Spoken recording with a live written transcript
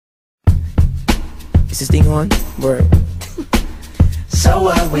Is this thing on? Word. So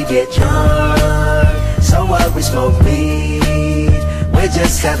what, we get drunk. So what, we smoke weed. We're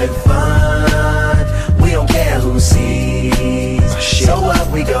just having fun. We don't care who sees. So what,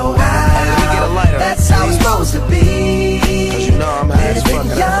 we go out. That's how it's supposed to be. Cause you know I'm high as fuck.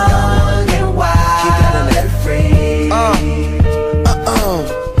 Living young and wild and free.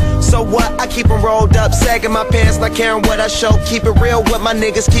 So what? I keep them rolled up, sagging my pants, not caring what I show. Keep it real with my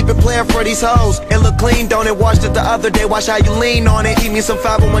niggas, keep it playing for these hoes. It look clean, don't it? Washed it the other day, watch how you lean on it. Keep me some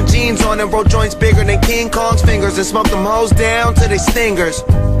 501 jeans on and roll joints bigger than King Kong's fingers. And smoke them hoes down to they stingers.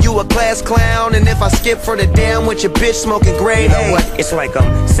 You a class clown, and if I skip for the damn with your bitch smoking grade A. You know what? It's like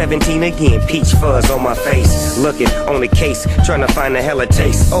I'm 17 again, peach fuzz on my face. Looking on the case, trying to find a hella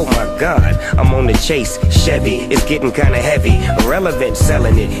taste. Oh my God, I'm on the chase. Chevy, it's getting kinda heavy. Irrelevant,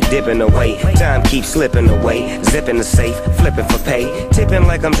 selling it, dipping away. Time keeps slipping away. Zipping the safe, flipping for pay. Tipping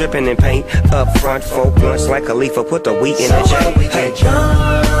like I'm dripping in paint. Up front, 4 blunts like a leaf, put the wheat in the So J. what, we get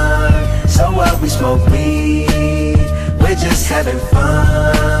drunk. So what, we smoke weed. We're just having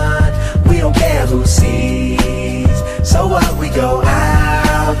fun. We don't care who sees. So what, we go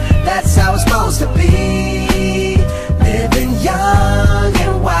out. That's how it's supposed to be. Living young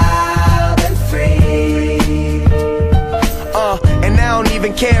and wild and free. And I don't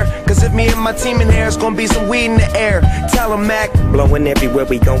even care, cause if me and my team in there, it's gonna be some weed in the air. Tell 'em, Mac. Blowing everywhere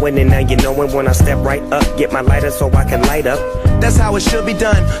we going, and now you knowin' when I step right up. Get my lighter so I can light up. That's how it should be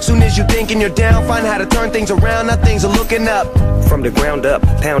done. Soon as you thinking you're down, find how to turn things around. Now things are looking up. From the ground up,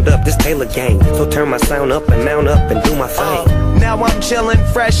 pound up this Taylor gang. So turn my sound up and mount up and do my thing. Now I'm chillin',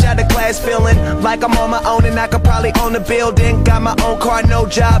 fresh out of class, feeling like I'm on my own and I could probably own a building. Got my own car, no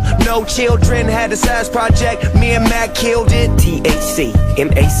job, no children. Had a size project, me and Mac killed it. THC,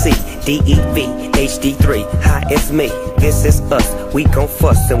 MAC, DEV, HD3, hi, it's me. This is us. We gon'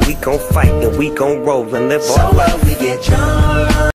 fuss and we gon' fight and we gon' roll and live So our life. we get drunk.